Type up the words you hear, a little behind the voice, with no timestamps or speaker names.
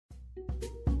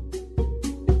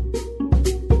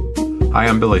Hi,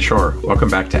 I'm Billy Shore. Welcome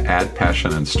back to Add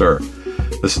Passion and Stir.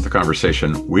 This is the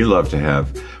conversation we love to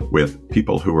have with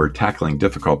people who are tackling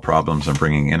difficult problems and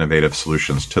bringing innovative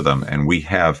solutions to them. And we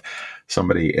have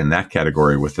somebody in that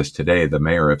category with us today, the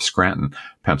mayor of Scranton,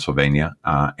 Pennsylvania,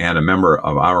 and a member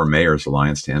of our Mayor's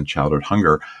Alliance to End Childhood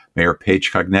Hunger, Mayor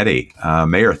Paige Cognetti.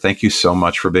 Mayor, thank you so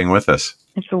much for being with us.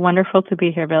 It's wonderful to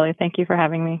be here, Billy. Thank you for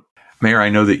having me. Mayor, I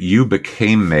know that you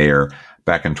became mayor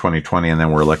back in 2020 and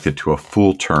then were elected to a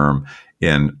full term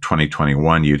in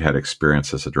 2021. You'd had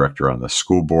experience as a director on the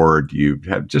school board. You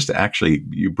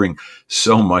bring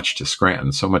so much to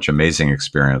Scranton, so much amazing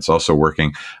experience. Also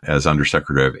working as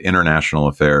Undersecretary of International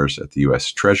Affairs at the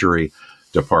U.S. Treasury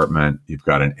Department. You've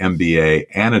got an MBA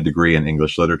and a degree in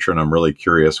English literature. And I'm really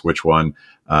curious which one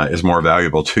is more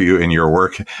valuable to you in your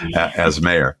work as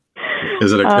mayor.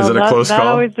 Is it a close call? That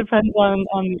always depends on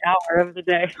the hour of the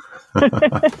day.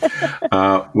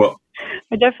 Well,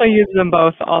 I definitely use them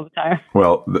both all the time.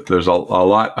 Well, there's a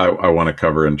lot I want to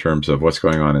cover in terms of what's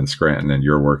going on in Scranton and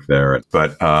your work there.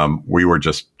 But we were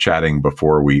just chatting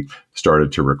before we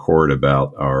started to record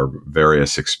about our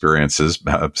various experiences,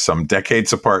 some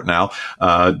decades apart now,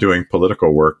 doing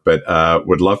political work. But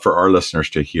would love for our listeners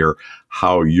to hear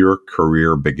how your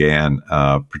career began,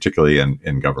 particularly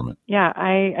in government. Yeah,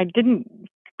 I didn't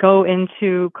go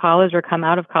into college or come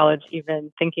out of college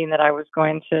even thinking that I was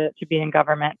going to be in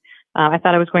government. I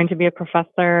thought I was going to be a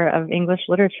professor of English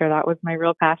literature. That was my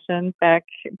real passion back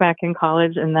in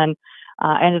college. And then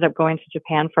I ended up going to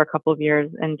Japan for a couple of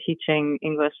years and teaching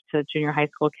English to junior high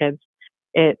school kids.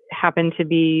 It happened to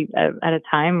be at a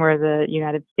time where the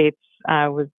United States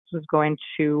was going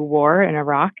to war in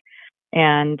Iraq.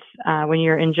 And when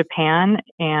you're in Japan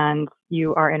and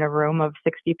you are in a room of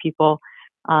 60 people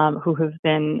who have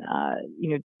been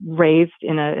raised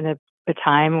in a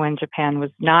time when Japan was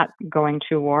not going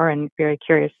to war and very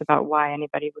curious about why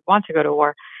anybody would want to go to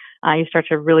war, you start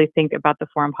to really think about the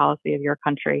foreign policy of your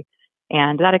country.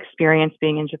 And that experience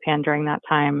being in Japan during that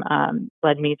time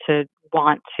led me to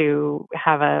want to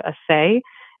have a say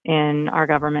in our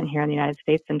government here in the United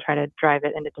States and try to drive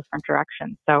it into different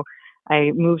directions. So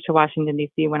I moved to Washington,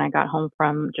 D.C. when I got home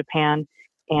from Japan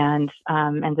and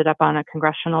ended up on a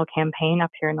congressional campaign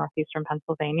up here in northeastern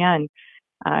Pennsylvania, and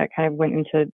kind of went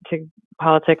into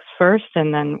politics first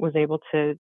and then was able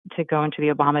to go into the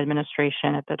Obama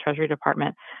administration at the Treasury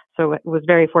Department. So it was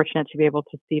very fortunate to be able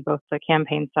to see both the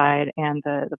campaign side and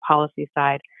the policy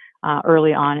side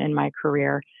early on in my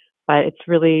career. But it's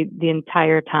really the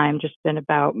entire time just been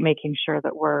about making sure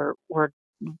that we're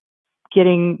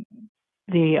getting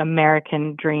the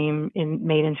American dream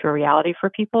made into a reality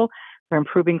for people. We're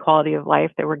improving quality of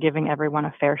life, that we're giving everyone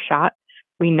a fair shot.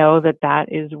 We know that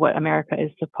is what America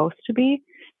is supposed to be.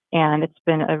 And it's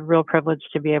been a real privilege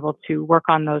to be able to work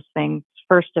on those things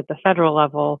first at the federal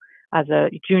level as a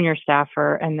junior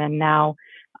staffer, and then now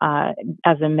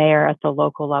as a mayor at the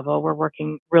local level. We're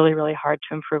working really, really hard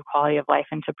to improve quality of life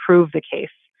and to prove the case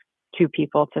to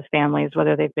people, to families,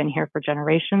 whether they've been here for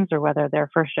generations or whether they're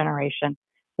first generation,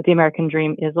 that the American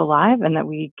dream is alive and that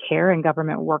we care and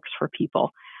government works for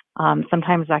people.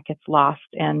 Sometimes that gets lost,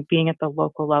 and being at the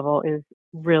local level is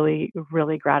really,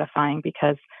 really gratifying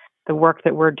because the work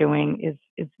that we're doing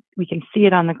is we can see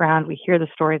it on the ground. We hear the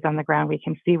stories on the ground. We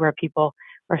can see where people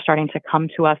are starting to come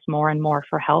to us more and more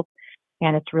for help.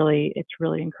 And it's really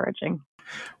encouraging.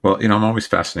 Well, I'm always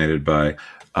fascinated by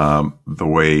the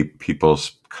way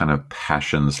people's kind of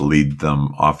passions lead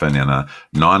them, often in a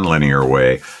nonlinear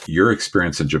way. Your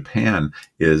experience in Japan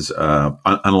is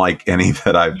unlike any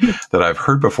that I've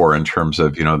heard before in terms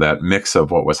of that mix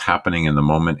of what was happening in the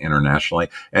moment internationally.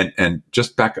 And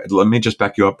let me just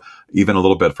back you up even a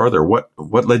little bit further. What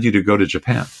led you to go to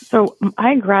Japan? So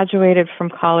I graduated from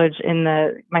college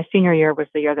my senior year was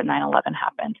the year that 9/11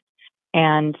 happened.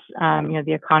 And,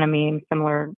 the economy,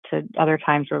 similar to other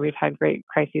times where we've had great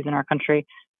crises in our country,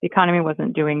 the economy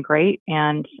wasn't doing great,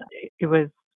 and it was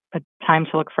a time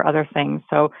to look for other things.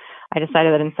 So I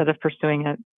decided that instead of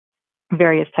pursuing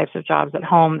various types of jobs at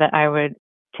home, that I would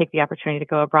take the opportunity to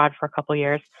go abroad for a couple of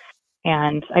years.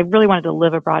 And I really wanted to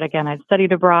live abroad again. I'd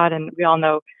studied abroad, and we all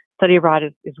know study abroad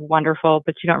is wonderful,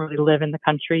 but you don't really live in the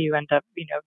country. You end up,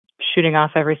 shooting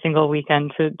off every single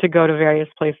weekend to go to various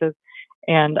places.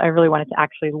 And I really wanted to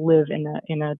actually live in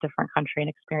a different country and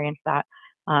experience that.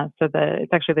 So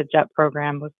it's actually the JET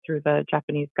program was through the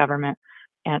Japanese government,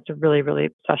 and it's a really, really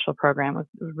special program. It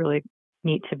was really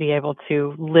neat to be able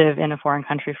to live in a foreign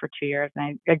country for 2 years.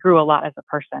 And I grew a lot as a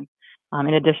person,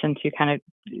 in addition to kind of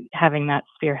having that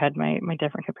spearhead my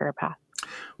different career path.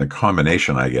 The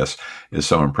combination, I guess, is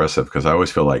so impressive because I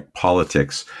always feel like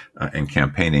politics and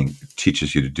campaigning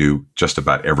teaches you to do just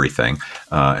about everything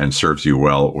and serves you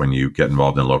well when you get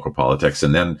involved in local politics.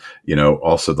 And then,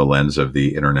 also the lens of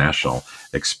the international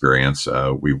experience.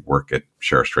 We work at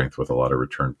Share Strength with a lot of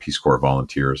returned Peace Corps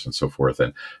volunteers and so forth.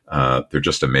 And they're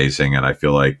just amazing. And I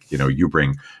feel like, you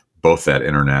bring both that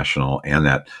international and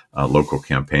that local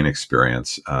campaign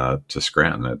experience to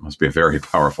Scranton. It must be a very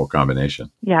powerful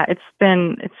combination. Yeah, it's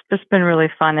just been really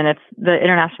fun, and the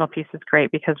international piece is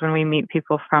great because when we meet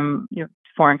people from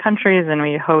foreign countries and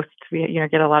we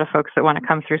get a lot of folks that want to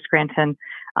come through Scranton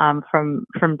from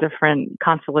different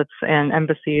consulates and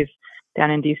embassies down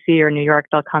in DC or New York.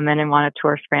 They'll come in and want to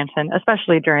tour Scranton,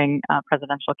 especially during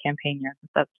presidential campaign years.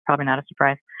 That's probably not a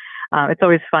surprise. It's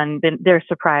always fun. They're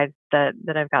surprised that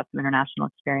I've got some international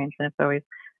experience, and it's always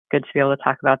good to be able to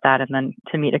talk about that and then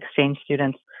to meet exchange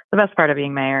students. The best part of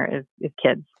being mayor is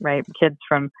kids, right? Kids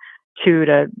from 2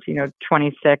 to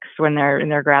 26 when they're in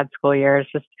their grad school years,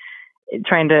 just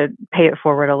trying to pay it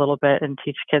forward a little bit and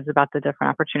teach kids about the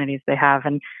different opportunities they have.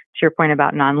 And to your point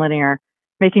about nonlinear,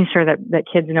 making sure that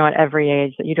kids know at every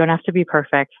age that you don't have to be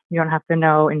perfect. You don't have to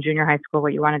know in junior high school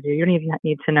what you want to do. You don't even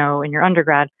need to know in your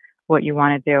undergrad what you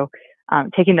want to do.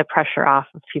 Taking the pressure off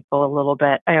of people a little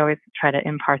bit. I always try to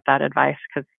impart that advice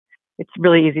because it's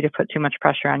really easy to put too much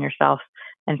pressure on yourself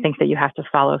and think that you have to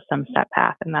follow some set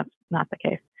path, and that's not the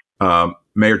case.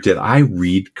 Mayor, did I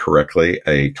read correctly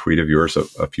a tweet of yours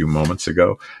a few moments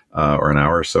ago or an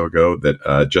hour or so ago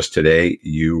that just today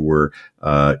you were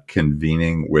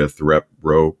convening with Rep.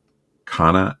 Ro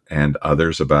Khanna and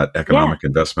others about economic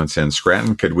investments in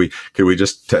Scranton? Could we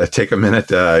just take a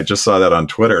minute? I just saw that on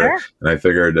Twitter, Sure. And I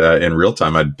figured in real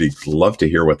time I'd love to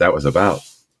hear what that was about.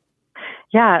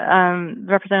 Yeah,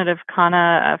 Representative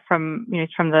Khanna from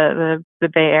the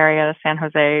Bay Area, San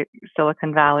Jose,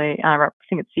 Silicon Valley. I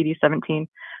think it's CD17.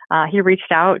 He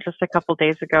reached out just a couple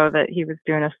days ago that he was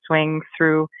doing a swing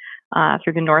through the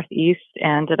Northeast,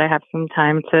 and did I have some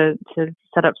time to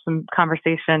set up some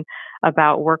conversation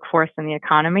about workforce and the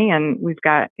economy. And we've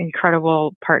got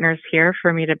incredible partners here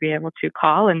for me to be able to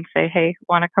call and say, hey,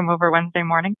 want to come over Wednesday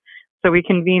morning? So we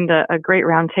convened a great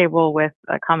roundtable with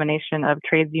a combination of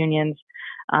trades unions,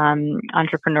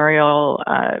 entrepreneurial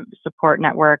support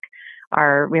network.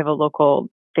 We have a local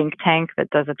think tank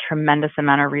that does a tremendous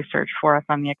amount of research for us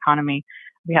on the economy.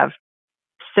 We have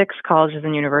 6 colleges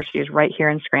and universities right here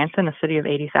in Scranton, a city of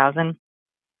 80,000.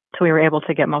 So we were able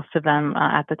to get most of them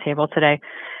at the table today.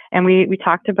 And we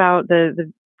talked about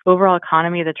the overall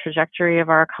economy, the trajectory of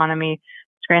our economy.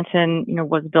 Scranton,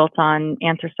 was built on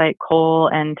anthracite coal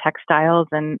and textiles,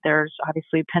 and there's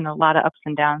obviously been a lot of ups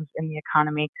and downs in the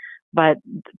economy. But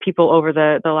people over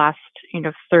the last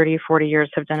 30, 40 years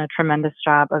have done a tremendous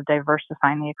job of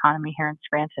diversifying the economy here in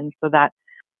Scranton, so that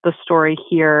the story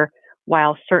here,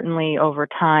 while certainly over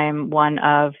time one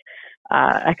of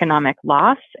economic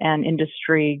loss and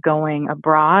industry going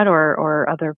abroad or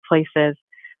other places,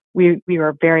 we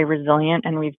are very resilient,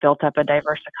 and we've built up a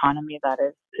diverse economy that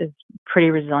is pretty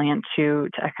resilient to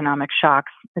economic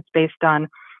shocks. It's based on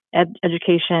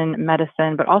education,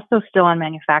 medicine, but also still on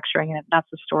manufacturing. And that's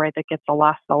a story that gets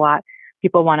lost a lot.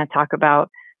 People want to talk about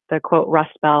the quote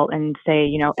Rust Belt and say,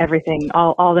 everything,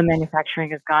 all the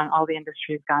manufacturing is gone, all the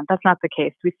industry is gone. That's not the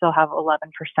case. We still have 11%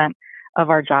 of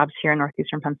our jobs here in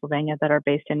northeastern Pennsylvania that are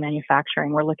based in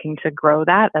manufacturing. We're looking to grow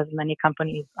that as many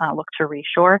companies look to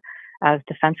reshore, as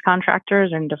defense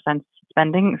contractors and defense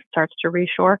spending starts to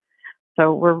reshore.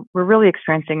 So we're really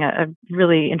experiencing a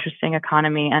really interesting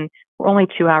economy, and we're only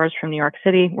 2 hours from New York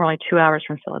City. We're only 2 hours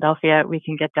from Philadelphia. We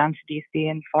can get down to DC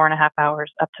in 4.5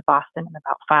 hours, up to Boston in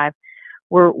about 5.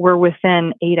 We're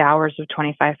within 8 hours of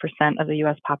 25% of the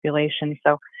U.S. population.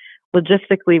 So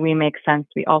logistically, we make sense.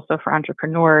 We also, for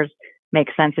entrepreneurs, make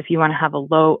sense. If you want to have a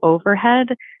low overhead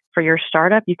for your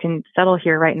startup, you can settle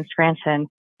here right in Scranton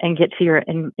and get to your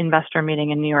investor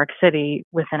meeting in New York City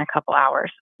within a couple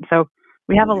hours. So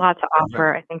we have a lot to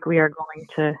offer. I think we are going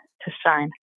to shine.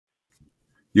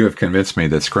 You have convinced me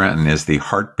that Scranton is the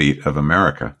heartbeat of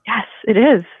America. Yes, it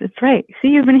is. It's right. See,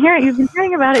 you've been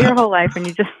hearing about it your whole life, and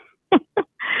you just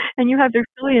and you have your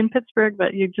Philly and Pittsburgh,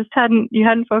 but you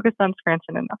hadn't focused on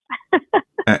Scranton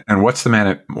enough. And what's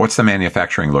the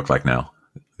manufacturing look like now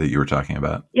that you were talking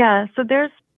about? Yeah, so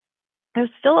there's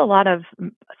still a lot of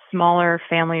smaller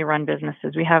family-run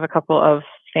businesses. We have a couple of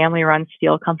family-run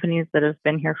steel companies that have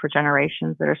been here for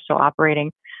generations that are still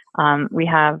operating. We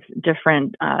have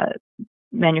different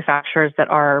manufacturers that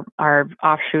are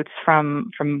offshoots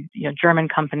from German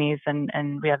companies,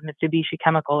 and we have Mitsubishi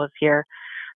Chemical is here.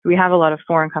 We have a lot of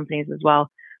foreign companies as well.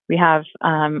 We have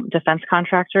defense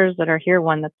contractors that are here.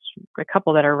 A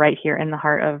couple that are right here in the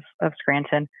heart of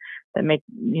Scranton that make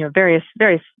various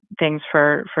things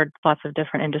for lots of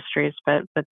different industries, but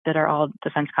that are all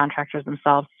defense contractors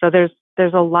themselves. So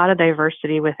there's a lot of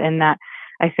diversity within that.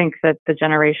 I think that the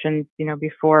generations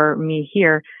before me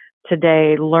here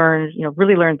today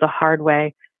really learned the hard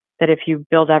way that if you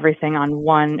build everything on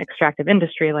one extractive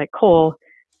industry like coal,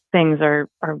 things are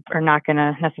not going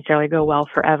to necessarily go well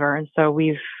forever. And so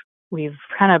we've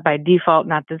kind of by default,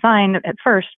 not design at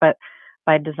first, but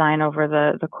by design over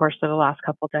the course of the last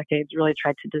couple of decades, really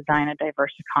tried to design a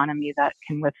diverse economy that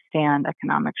can withstand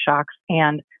economic shocks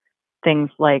and things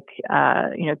like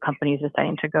companies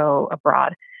deciding to go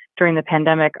abroad. During the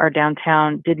pandemic, our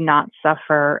downtown did not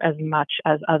suffer as much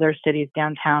as other cities'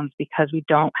 downtowns because we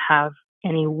don't have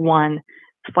any one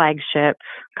flagship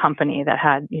company that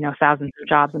had thousands of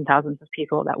jobs and thousands of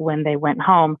people that when they went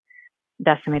home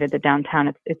decimated the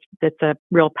downtown. It's a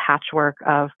real patchwork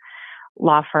of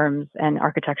law firms and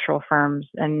architectural firms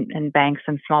and banks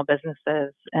and small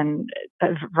businesses and a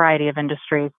variety of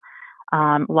industries.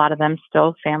 A lot of them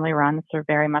still family run. It's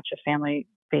very much a family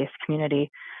based community.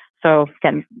 So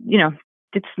again,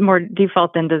 it's more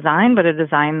default than design, but a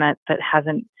design that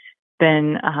hasn't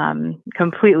been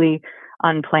completely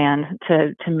unplanned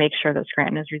to make sure that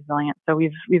Scranton is resilient. So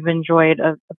we've enjoyed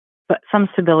some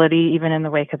stability even in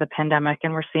the wake of the pandemic,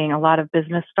 and we're seeing a lot of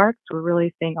business starts. We're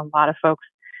really seeing a lot of folks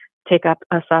take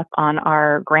us up on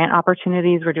our grant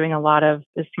opportunities. We're doing a lot of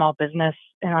small business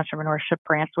and entrepreneurship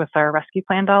grants with our rescue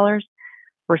plan dollars.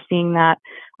 We're seeing that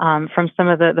from some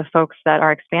of the folks that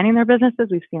are expanding their businesses.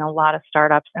 We've seen a lot of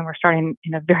startups, and we're starting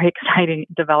in a very exciting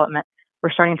development.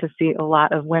 We're starting to see a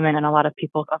lot of women and a lot of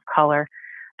people of color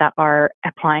that are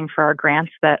applying for our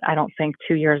grants that I don't think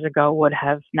 2 years ago would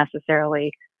have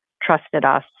necessarily trusted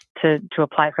us to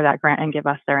apply for that grant and give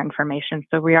us their information.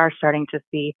 So we are starting to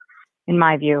see, in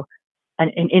my view, an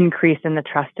increase in the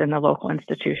trust in the local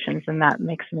institutions, and that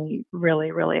makes me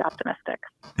really, really optimistic.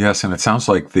 Yes, and it sounds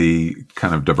like the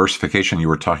kind of diversification you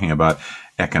were talking about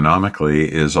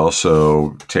economically is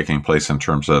also taking place in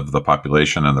terms of the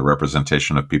population and the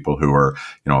representation of people who are,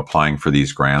 applying for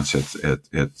these grants.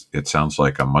 It sounds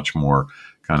like a much more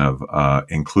kind of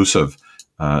inclusive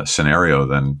scenario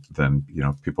than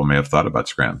people may have thought about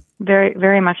Scranton. Very,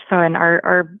 very much so, and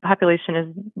our population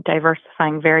is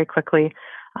diversifying very quickly.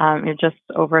 Just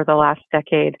over the last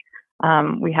decade,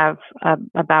 we have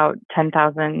about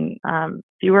 10,000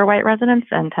 fewer white residents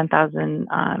and 10,000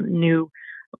 new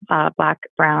Black,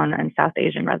 Brown, and South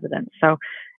Asian residents. So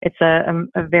it's a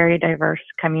very diverse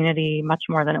community, much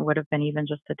more than it would have been even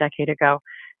just a decade ago.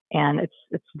 And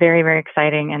it's very, very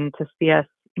exciting. And to see us,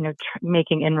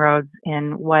 making inroads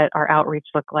in what our outreach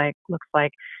looks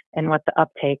like, and what the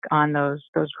uptake on those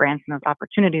grants and those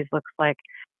opportunities looks like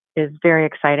is very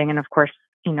exciting. And of course,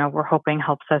 we're hoping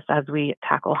helps us as we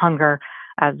tackle hunger,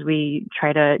 as we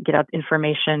try to get out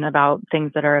information about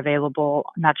things that are available,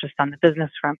 not just on the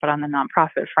business front, but on the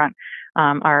nonprofit front,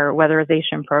 our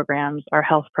weatherization programs, our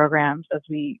health programs, as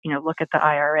we, look at the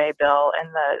IRA bill and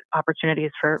the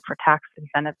opportunities for tax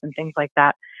incentives and things like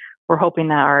that. We're hoping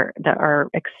that our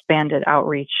expanded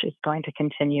outreach is going to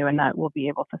continue and that we'll be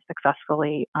able to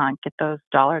successfully get those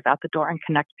dollars out the door and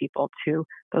connect people to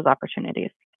those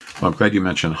opportunities. Well, I'm glad you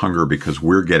mentioned hunger because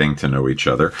we're getting to know each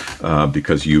other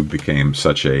because you became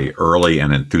such a early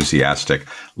and enthusiastic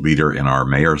leader in our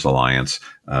Mayor's Alliance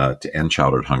to end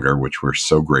childhood hunger, which we're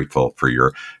so grateful for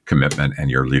your commitment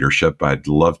and your leadership. I'd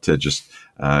love to just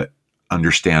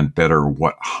understand better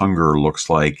what hunger looks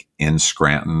like in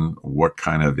Scranton, what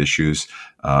kind of issues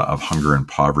of hunger and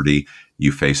poverty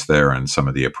you face there, and some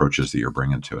of the approaches that you're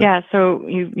bringing to it. Yeah, so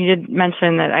you did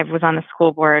mention that I was on the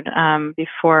school board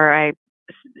before I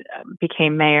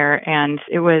became mayor, and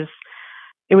it was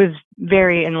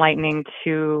very enlightening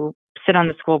to sit on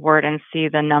the school board and see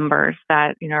the numbers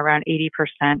that around 80%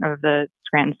 of the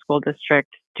Scranton School District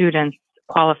students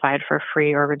qualified for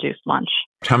free or reduced lunch.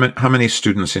 How many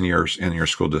students in your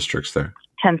school districts there?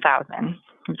 10,000.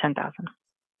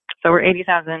 So we're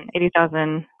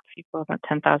 80,000 people, about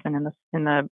 10,000 in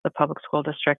the public school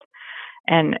district,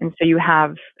 and so you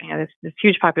have this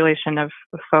huge population of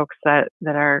folks that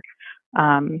are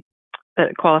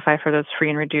that qualify for those free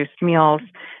and reduced meals.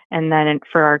 And then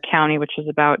for our county, which is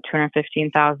about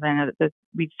 215,000,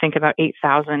 we think about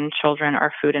 8,000 children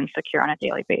are food insecure on a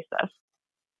daily basis.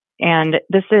 And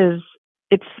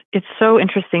it's so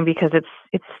interesting because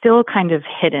it's still kind of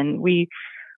hidden. We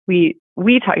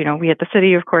talk, we at the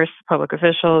city, of course, public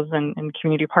officials and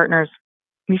community partners,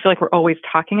 we feel like we're always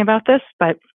talking about this,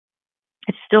 but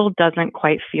it still doesn't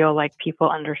quite feel like people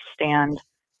understand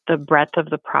the breadth of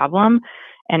the problem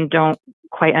and don't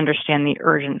quite understand the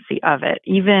urgency of it.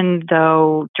 Even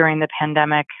though during the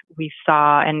pandemic we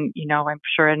saw, and I'm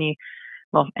sure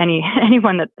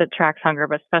anyone that tracks hunger,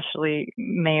 but especially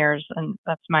mayors, and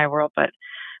that's my world, but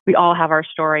we all have our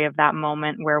story of that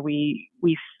moment where we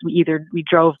either we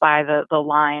drove by the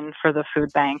line for the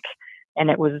food bank and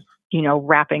it was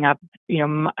wrapping up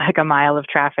like a mile of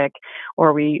traffic,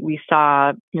 or we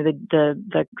saw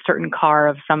the certain car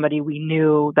of somebody we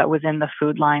knew that was in the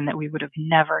food line that we would have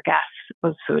never guessed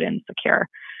was food insecure,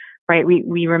 right?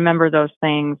 We remember those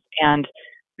things, and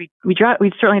we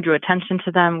certainly drew attention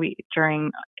to them.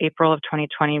 During April of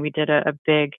 2020, we did a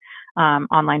big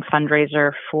online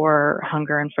fundraiser for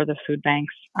hunger and for the food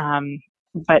banks.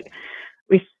 But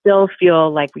we still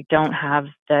feel like we don't have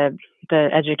the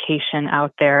education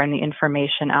out there and the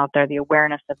information out there, the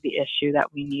awareness of the issue that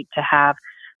we need to have.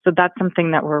 So that's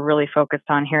something that we're really focused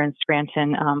on here in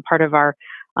Scranton. Part of our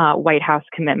White House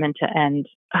commitment to end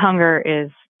hunger is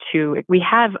we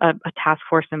have a task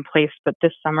force in place, but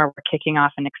this summer we're kicking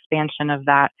off an expansion of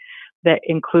that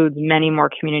includes many more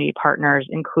community partners,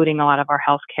 including a lot of our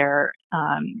healthcare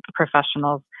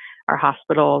professionals, our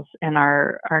hospitals, and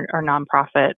our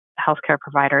nonprofit healthcare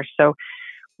providers. So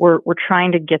we're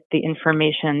trying to get the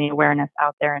information and the awareness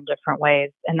out there in different ways.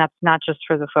 And that's not just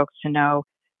for the folks to know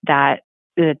that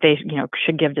they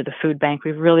should give to the food bank.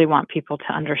 We really want people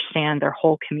to understand their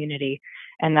whole community,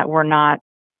 and that we're not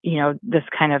this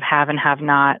kind of have and have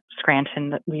not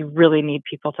Scranton. That we really need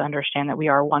people to understand that we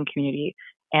are one community,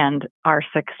 and our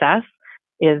success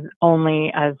is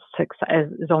only as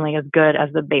good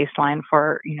as the baseline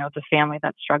for the family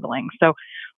that's struggling. So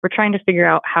we're trying to figure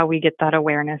out how we get that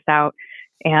awareness out,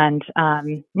 and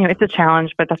it's a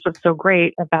challenge, but that's what's so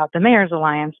great about the Mayor's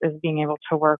Alliance is being able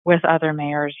to work with other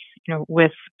mayors,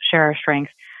 with Share Our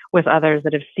Strength, with others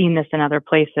that have seen this in other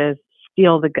places,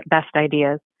 steal the best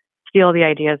ideas, steal the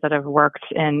ideas that have worked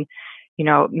in,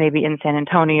 maybe in San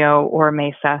Antonio or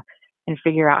Mesa, and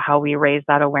figure out how we raise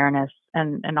that awareness.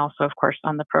 And also, of course,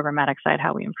 on the programmatic side,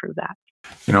 how we improve that.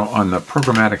 On the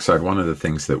programmatic side, one of the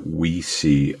things that we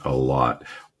see a lot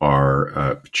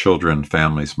are children,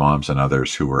 families, moms, and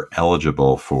others who are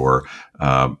eligible for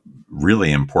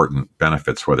really important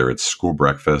benefits, whether it's school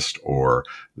breakfast or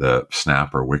the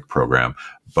SNAP or WIC program,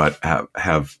 but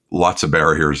have lots of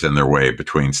barriers in their way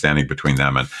standing between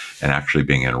them and actually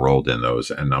being enrolled in those.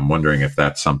 And I'm wondering if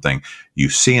that's something you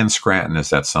see in Scranton. Is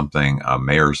that something a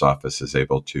mayor's office is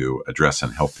able to address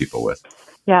and help people with?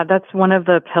 Yeah, that's one of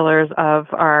the pillars of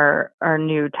our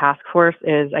new task force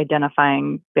is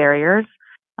identifying barriers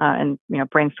and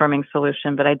brainstorming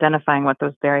solution, but identifying what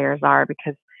those barriers are,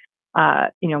 because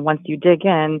once you dig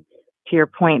in, to your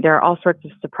point, there are all sorts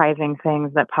of surprising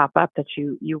things that pop up that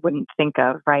you wouldn't think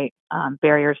of, right?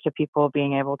 Barriers to people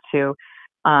being able to,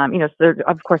 so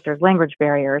of course there's language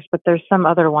barriers, but there's some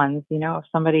other ones. If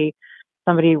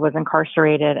somebody was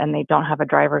incarcerated and they don't have a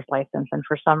driver's license, and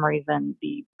for some reason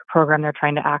the program they're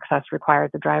trying to access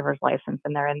requires a driver's license,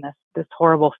 and they're in this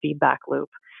horrible feedback loop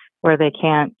where they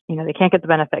can't get the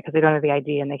benefit because they don't have the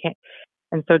ID, and they can't.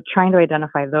 And so trying to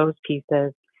identify those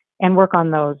pieces and work on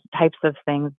those types of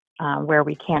things where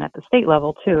we can at the state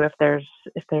level too. If there's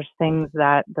things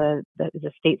that the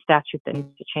state statute that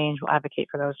needs to change, we'll advocate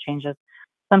for those changes.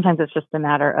 Sometimes it's just a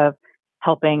matter of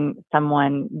helping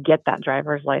someone get that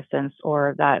driver's license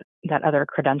or that other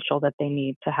credential that they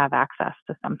need to have access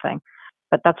to something.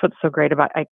 But that's what's so great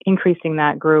about increasing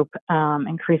that group,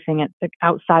 increasing it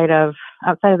outside of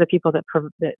the people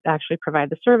that actually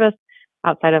provide the service,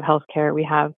 outside of healthcare. We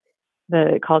have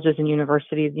the colleges and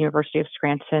universities. The University of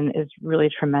Scranton is really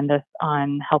tremendous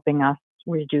on helping us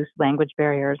reduce language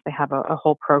barriers. They have a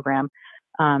whole program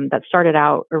that started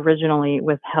out originally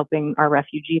with helping our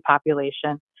refugee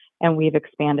population, and we've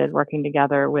expanded working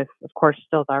together with, of course,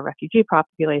 still our refugee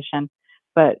population,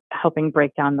 but helping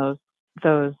break down those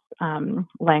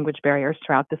language barriers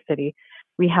throughout the city.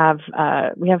 We have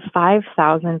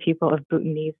 5,000 people of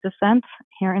Bhutanese descent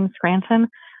here in Scranton,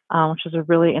 which is a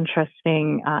really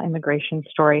interesting immigration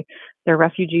story. They're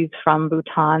refugees from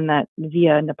Bhutan that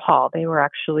via Nepal. They were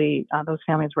actually, those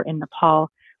families were in Nepal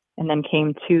and then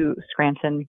came to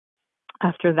Scranton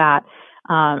after that.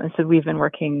 And so we've been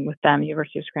working with them,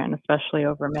 University of Scranton especially,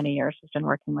 over many years, has been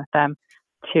working with them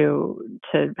to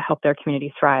help their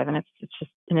community thrive. And it's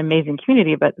just an amazing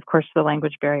community, but of course the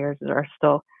language barriers are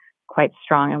still quite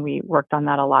strong. And we worked on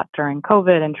that a lot during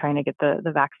COVID and trying to get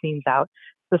the vaccines out.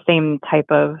 The same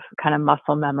type of kind of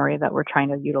muscle memory that we're trying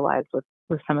to utilize with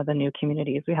some of the new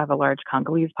communities. We have a large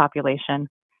Congolese population.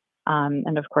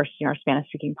 And of course, our Spanish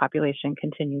speaking population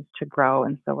continues to grow.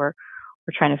 And so we're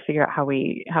trying to figure out how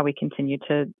we continue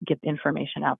to get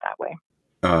information out that way.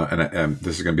 and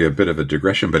this is going to be a bit of a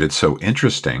digression, but it's so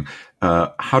interesting.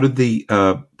 How did the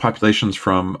populations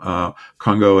from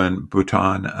Congo and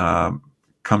Bhutan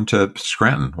come to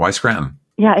Scranton? Why Scranton?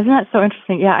 Yeah, isn't that so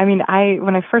interesting? Yeah, I mean,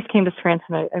 when I first came to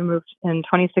Scranton, I moved in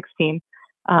 2016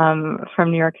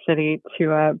 from New York City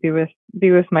to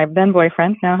be with my then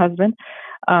boyfriend, now husband.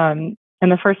 And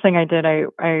the first thing I did, I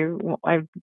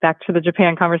back to the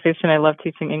Japan conversation. I love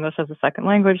teaching English as a second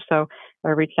language, so I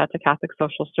reached out to Catholic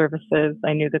Social Services.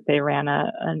 I knew that they ran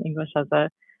an English as a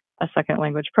second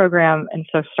language program, and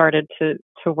so started to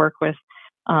work with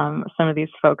some of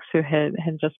these folks who had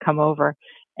just come over,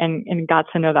 and got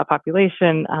to know that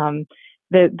population.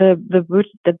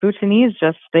 The Bhutanese,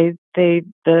 just the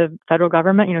federal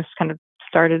government, just kind of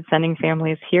started sending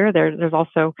families here. There's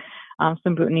also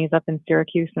some Bhutanese up in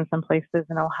Syracuse and some places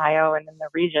in Ohio and in the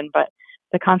region, but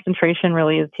the concentration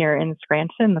really is here in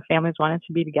Scranton. The families wanted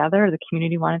to be together. The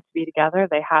community wanted to be together.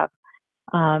 They have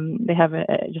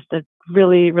just a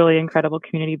really, really incredible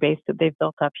community base that they've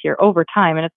built up here over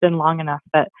time. And it's been long enough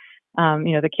that,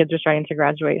 the kids are starting to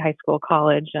graduate high school,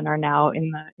 college, and are now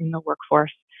in the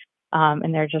workforce.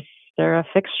 And they're a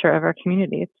fixture of our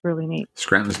community. It's really neat.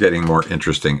 Scranton's getting more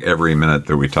interesting every minute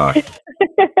that we talk.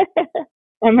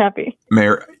 I'm happy.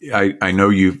 Mayor, I know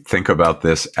you think about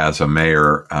this as a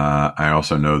mayor. I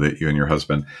also know that you and your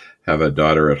husband have a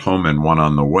daughter at home and one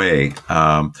on the way.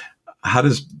 How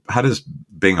does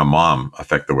being a mom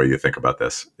affect the way you think about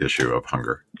this issue of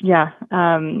hunger? Yeah.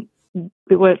 So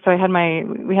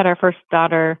we had our first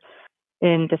daughter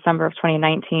in December of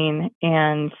 2019,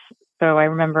 and so I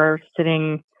remember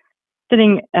sitting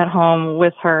at home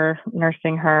with her,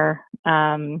 nursing her,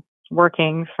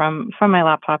 working from my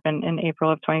laptop in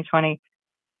April of 2020,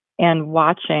 and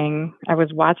I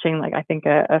was watching like I think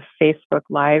a Facebook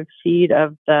live feed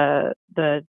of the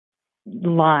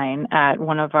line at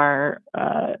one of our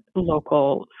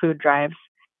local food drives,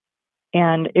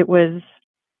 and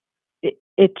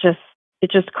it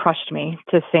just crushed me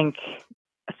to think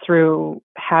through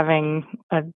having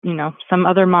some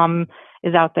other mom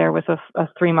is out there with a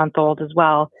 3-month-old as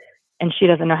well, and she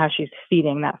doesn't know how she's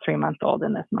feeding that 3-month-old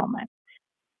in this moment.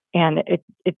 And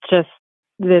it just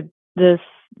the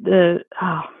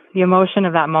emotion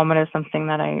of that moment is something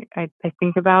that I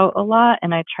think about a lot,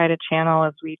 and I try to channel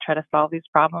as we try to solve these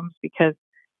problems, because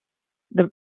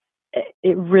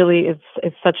it really is,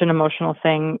 it's such an emotional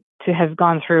thing to have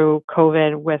gone through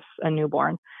COVID with a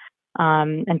newborn,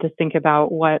 and to think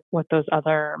about what those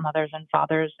other mothers and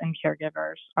fathers and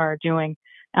caregivers are doing,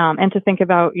 and to think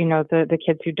about the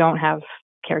kids who don't have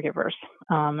caregivers,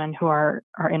 and who are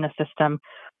in a system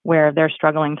where they're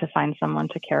struggling to find someone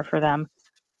to care for them.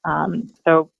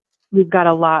 So we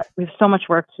have so much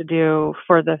work to do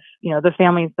for the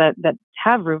families that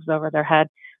have roofs over their head.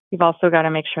 We've also got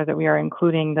to make sure that we are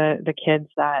including the kids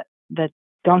that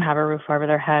don't have a roof over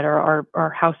their head, or are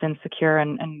house insecure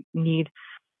and need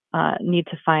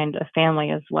to find a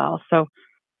family as well. So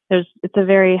it's a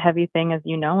very heavy thing, as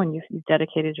you know, and you've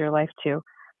dedicated your life to.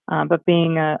 But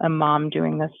being a mom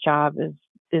doing this job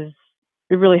is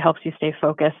it really helps you stay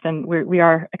focused. And we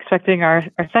are expecting our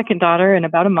second daughter in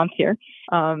about a month here.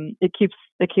 It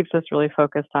keeps us really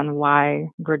focused on why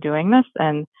we're doing this,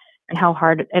 and how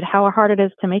hard it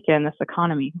is to make it in this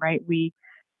economy, right?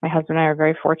 My husband and I are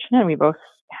very fortunate. We both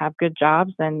have good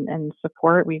jobs and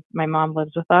support. My mom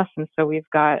lives with us, and so we've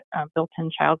got built-in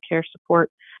childcare support.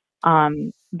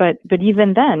 But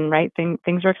even then, right,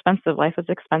 things are expensive. Life is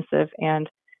expensive, and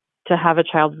to have a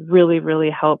child really,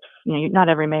 really helps. Not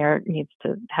every mayor needs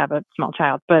to have a small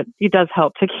child, but it does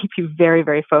help to keep you very,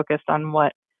 very focused on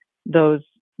what those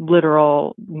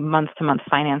literal month-to-month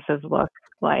finances look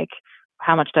like,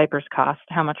 how much diapers cost,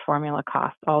 how much formula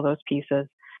costs, all those pieces.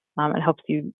 It helps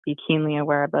you be keenly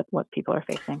aware about what people are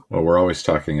facing. Well, we're always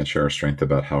talking at Share Our Strength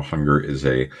about how hunger is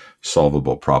a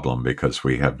solvable problem, because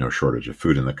we have no shortage of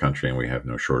food in the country, and we have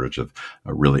no shortage of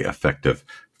really effective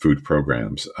food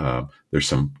programs. There's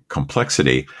some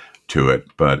complexity to it,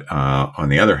 but on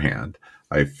the other hand,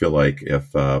 I feel like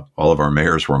if all of our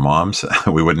mayors were moms,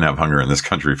 we wouldn't have hunger in this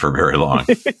country for very long.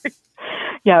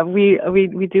 Yeah, we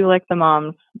do like the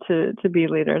moms to be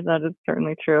leaders. That is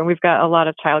certainly true. And we've got a lot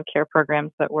of child care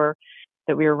programs that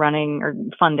we are running or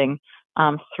funding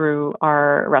through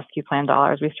our rescue plan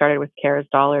dollars. We started with CARES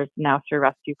dollars, now through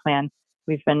rescue plan.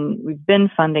 We've been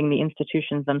funding the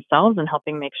institutions themselves and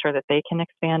helping make sure that they can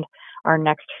expand. Our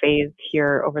next phase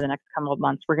here over the next couple of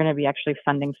months, we're going to be actually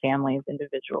funding families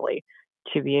individually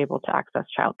to be able to access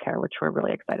childcare, which we're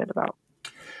really excited about.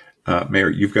 Mayor,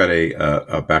 you've got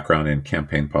a background in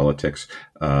campaign politics.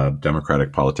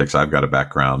 Democratic politics. I've got a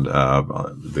background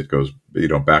that goes,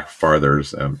 back farther.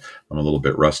 I'm a little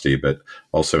bit rusty, but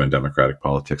also in Democratic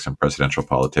politics and presidential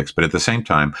politics. But at the same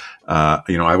time,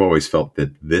 I've always felt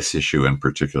that this issue in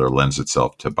particular lends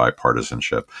itself to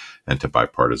bipartisanship and to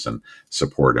bipartisan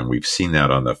support. And we've seen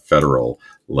that on the federal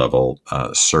level,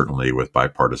 certainly with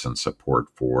bipartisan support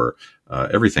for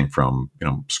everything from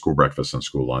school breakfast and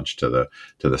school lunch to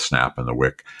the SNAP and the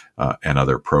WIC and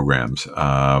other programs.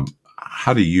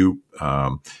 How do you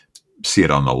see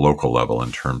it on the local level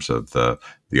in terms of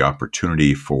the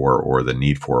opportunity for or the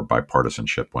need for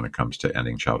bipartisanship when it comes to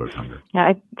ending childhood hunger? Yeah,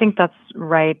 I think that's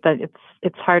right. That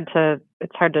it's hard to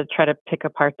try to pick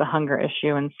apart the hunger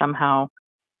issue and somehow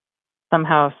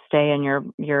stay in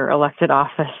your elected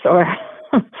office or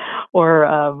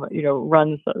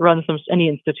run any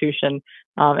institution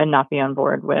and not be on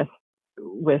board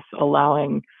with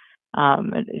allowing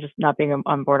just not being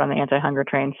on board on the anti-hunger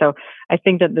train. So I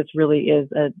think that this really is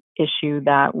an issue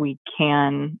that we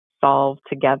can solve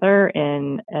together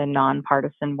in a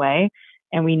nonpartisan way.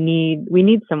 And we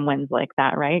need some wins like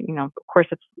that, right? Of course,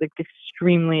 it's like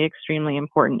extremely, extremely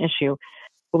important issue,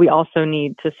 but we also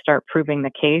need to start proving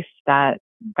the case that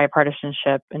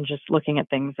bipartisanship and just looking at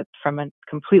things from a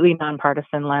completely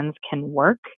nonpartisan lens can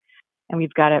work. And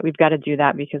we've got to do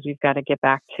that because we've got to get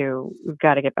back to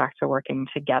working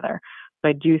together. So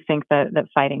I do think that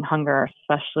fighting hunger,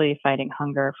 especially fighting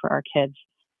hunger for our kids,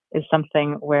 is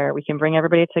something where we can bring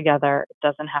everybody together. It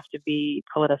doesn't have to be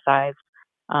politicized.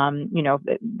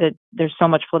 There's so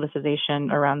much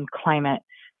politicization around climate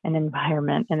and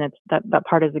environment, and that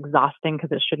part is exhausting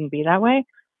because it shouldn't be that way.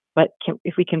 But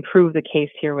if we can prove the case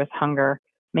here with hunger,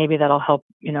 maybe that'll help,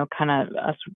 kind of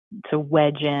us to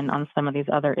wedge in on some of these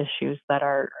other issues that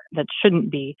shouldn't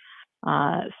be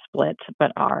split,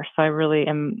 but are. So I really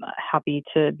am happy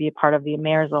to be a part of the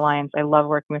Mayor's Alliance. I love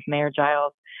working with Mayor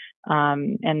Giles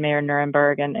and Mayor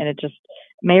Nuremberg, and it just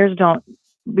mayors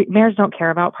don't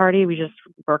care about party. We just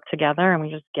work together and we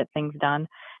just get things done.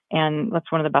 And that's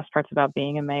one of the best parts about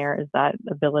being a mayor is that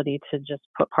ability to just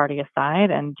put party aside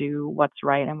and do what's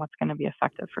right and what's going to be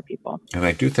effective for people. And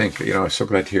I do think, I'm so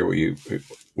glad to hear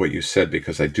what you said,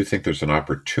 because I do think there's an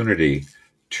opportunity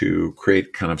to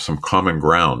create kind of some common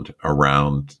ground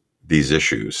around these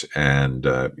issues. And,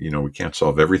 we can't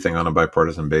solve everything on a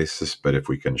bipartisan basis, but if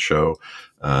we can show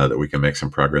that we can make some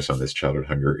progress on this childhood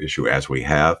hunger issue as we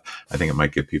have, I think it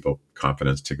might give people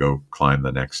confidence to go climb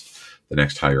the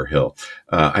next higher hill.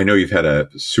 I know you've had a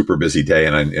super busy day,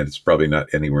 and it's probably not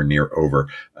anywhere near over.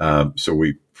 So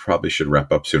we probably should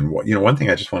wrap up soon. One thing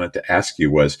I just wanted to ask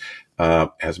you was,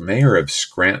 as mayor of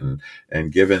Scranton,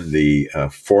 and given the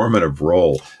formative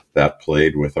role that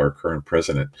played with our current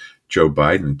president, Joe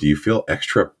Biden, do you feel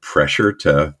extra pressure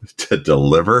to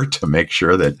deliver, to make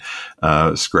sure that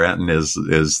Scranton is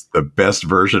the best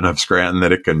version of Scranton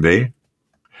that it can be?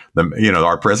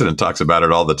 Our president talks about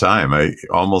it all the time.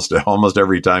 Almost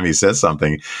every time he says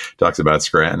something, he talks about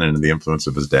Scranton and the influence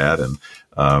of his dad, and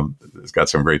he's got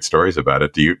some great stories about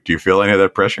it. Do you feel any of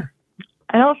that pressure?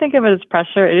 I don't think of it as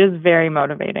pressure. It is very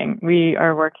motivating. We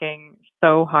are working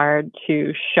so hard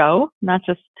to show, not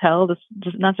just tell,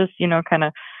 not just kind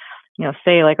of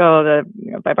say like, oh,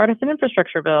 the bipartisan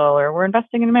infrastructure bill, or we're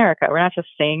investing in America. We're not just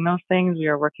saying those things. We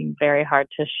are working very hard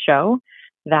to show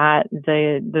that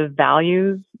the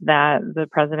values that the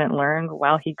president learned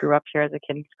while he grew up here as a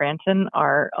kid in Scranton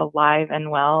are alive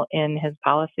and well in his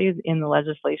policies, in the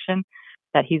legislation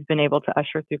that he's been able to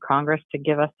usher through Congress to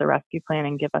give us the rescue plan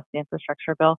and give us the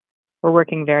infrastructure bill. We're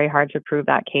working very hard to prove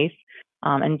that case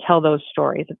and tell those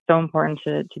stories. It's so important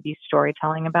to be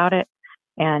storytelling about it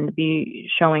and be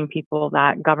showing people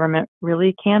that government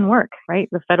really can work, right?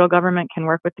 The federal government can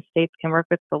work with the states, can work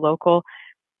with the local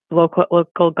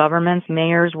governments.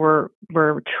 Mayors were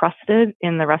trusted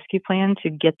in the rescue plan to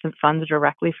get the funds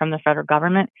directly from the federal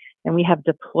government, and we have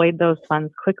deployed those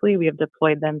funds quickly. We have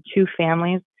deployed them to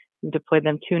families. We've deployed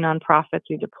them to nonprofits.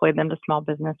 We've deployed them to small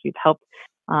business. We've helped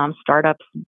startups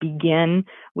begin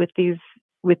with these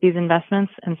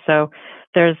investments, and so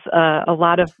there's a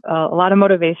lot of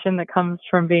motivation that comes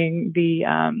from being the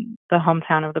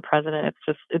hometown of the president.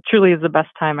 It truly is the best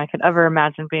time I could ever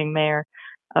imagine being mayor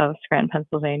of Scranton,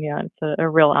 Pennsylvania. It's a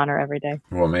real honor every day.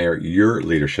 Well, Mayor, your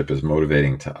leadership is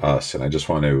motivating to us, and I just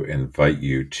want to invite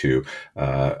you to,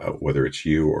 whether it's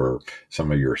you or some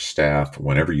of your staff,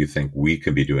 whenever you think we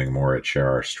can be doing more at Share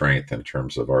Our Strength in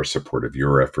terms of our support of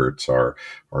your efforts, our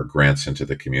grants into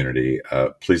the community,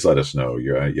 please let us know.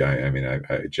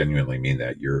 I genuinely mean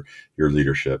that. Your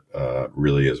leadership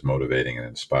really is motivating and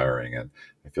inspiring, and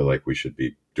I feel like we should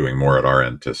be doing more at our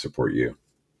end to support you.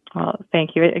 Well,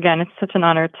 thank you. Again, it's such an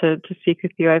honor to speak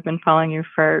with you. I've been following you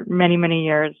for many, many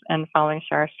years and following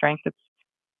Share Our Strength.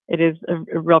 It is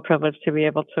a real privilege to be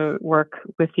able to work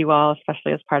with you all,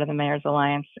 especially as part of the Mayor's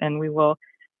Alliance. And we will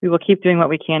keep doing what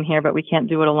we can here, but we can't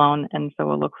do it alone. And so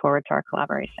we'll look forward to our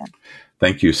collaboration.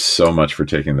 Thank you so much for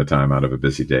taking the time out of a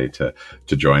busy day to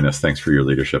join us. Thanks for your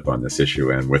leadership on this issue.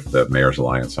 And with the Mayor's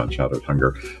Alliance on Childhood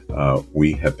Hunger,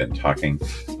 we have been talking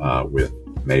with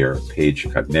Mayor Paige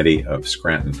Cognetti of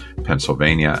Scranton,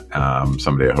 Pennsylvania,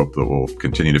 somebody I hope that we'll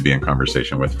continue to be in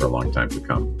conversation with for a long time to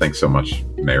come. Thanks so much,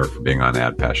 Mayor, for being on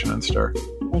Add Passion and Stir.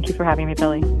 Thank you for having me,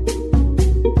 Billy.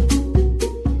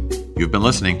 You've been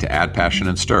listening to Add Passion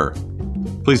and Stir.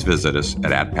 Please visit us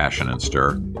at Add Passion and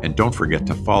Stir, and don't forget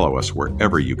to follow us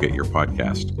wherever you get your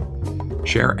podcast.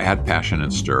 Share Add Passion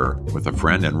and Stir with a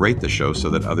friend and rate the show so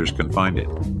that others can find it.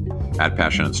 Add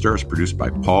Passion and Stir is produced by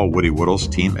Paul Woody Woodall's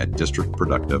team at District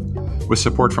Productive, with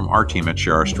support from our team at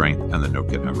Share Our Strength and the No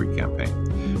Kid Hungry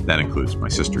campaign. That includes my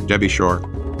sister Debbie Shore,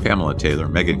 Pamela Taylor,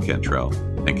 Megan Cantrell,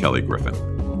 and Kelly Griffin.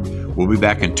 We'll be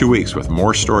back in 2 weeks with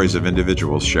more stories of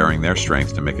individuals sharing their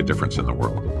strength to make a difference in the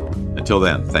world. Until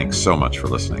then, thanks so much for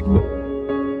listening.